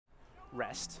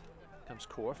rest. Comes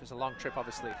Corfe. It's a long trip,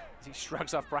 obviously, as he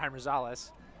shrugs off Brian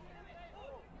Rosales.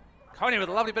 Coney with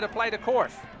a lovely bit of play to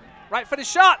Corfe. Right for the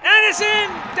shot, and it's in!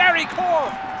 Deri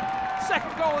Corfe!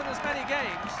 Second goal in as many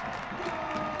games.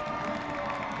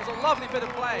 It was a lovely bit of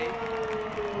play.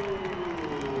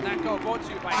 And that goal brought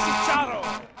to you by Cicharo,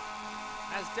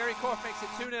 as Deri Corfe makes it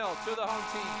 2-0 to the home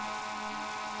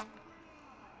team.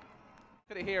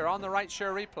 Look at it here on the right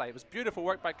sure replay. It was beautiful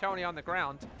work by Coney on the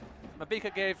ground.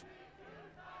 Mabika gave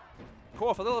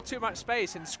Corfe a little too much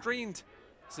space and screened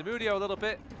Zamudio a little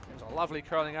bit. It was a lovely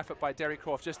curling effort by Deri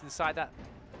Corfe just inside that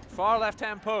far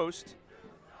left-hand post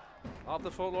of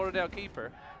the Fort Lauderdale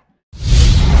keeper.